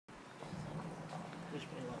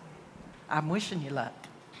I'm wishing you luck.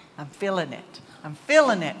 I'm feeling it. I'm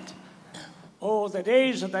feeling it. Oh, the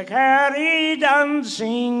days of the carry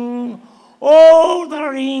dancing. Oh, the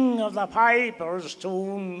ring of the piper's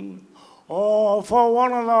tune. Oh, for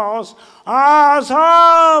one of those hours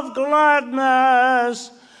of gladness,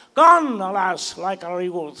 gone, alas, like a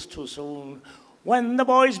youth too soon. When the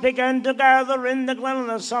boys began to gather in the glen on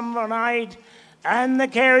a summer night, and the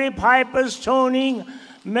carry pipers tuning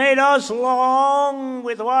made us long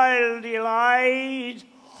with wild delight.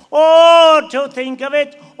 Oh, to think of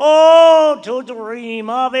it, oh, to dream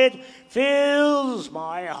of it, fills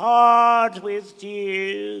my heart with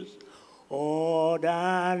tears. Oh,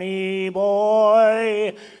 Danny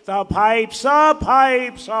boy, the pipes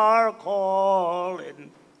are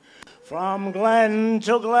calling from glen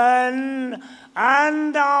to glen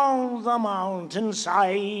and down the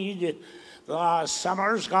mountainside. The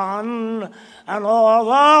summer's gone and all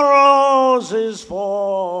the roses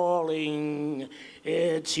falling.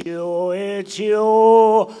 It's you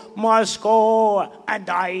must go and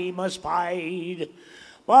I must bide.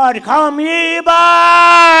 But come ye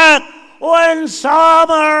back when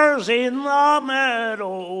summer's in the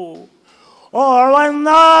meadow, or when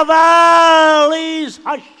the valleys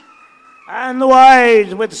hush and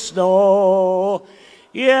white with snow.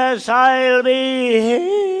 Yes, I'll be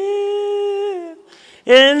here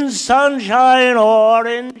in sunshine or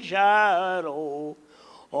in shadow.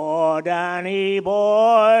 Oh, Danny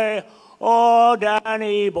boy,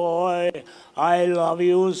 I love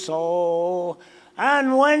you so.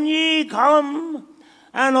 And when ye come,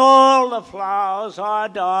 and all the flowers are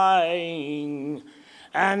dying,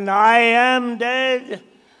 and I am dead,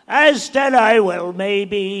 as dead I will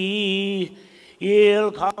maybe,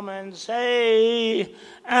 ye'll come and say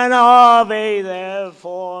an Ave there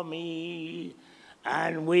for me,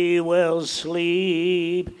 and we will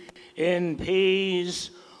sleep in peace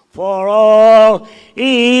for all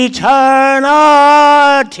eternity.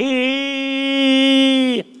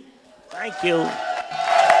 Thank you.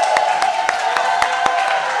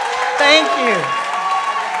 Thank you.